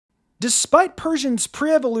Despite Persian's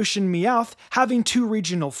pre-evolution Meowth having 2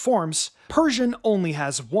 regional forms, Persian only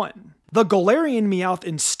has 1. The Galarian Meowth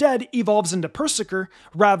instead evolves into Persiker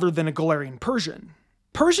rather than a Galarian Persian.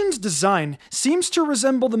 Persian's design seems to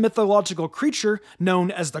resemble the mythological creature known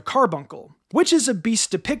as the Carbuncle, which is a beast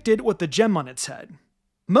depicted with a gem on its head.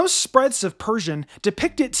 Most sprites of Persian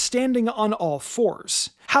depict it standing on all 4s.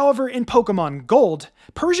 However, in Pokemon Gold,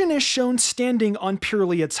 Persian is shown standing on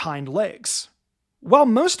purely its hind legs. While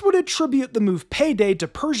most would attribute the move Payday to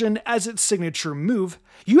Persian as its signature move,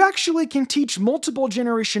 you actually can teach multiple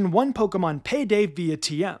Generation 1 Pokemon Payday via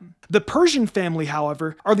TM. The Persian family,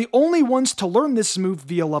 however, are the only ones to learn this move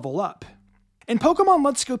via level up. In Pokemon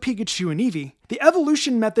Let's Go Pikachu and Eevee, the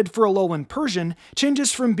evolution method for Alolan Persian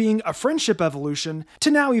changes from being a friendship evolution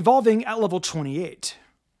to now evolving at level 28.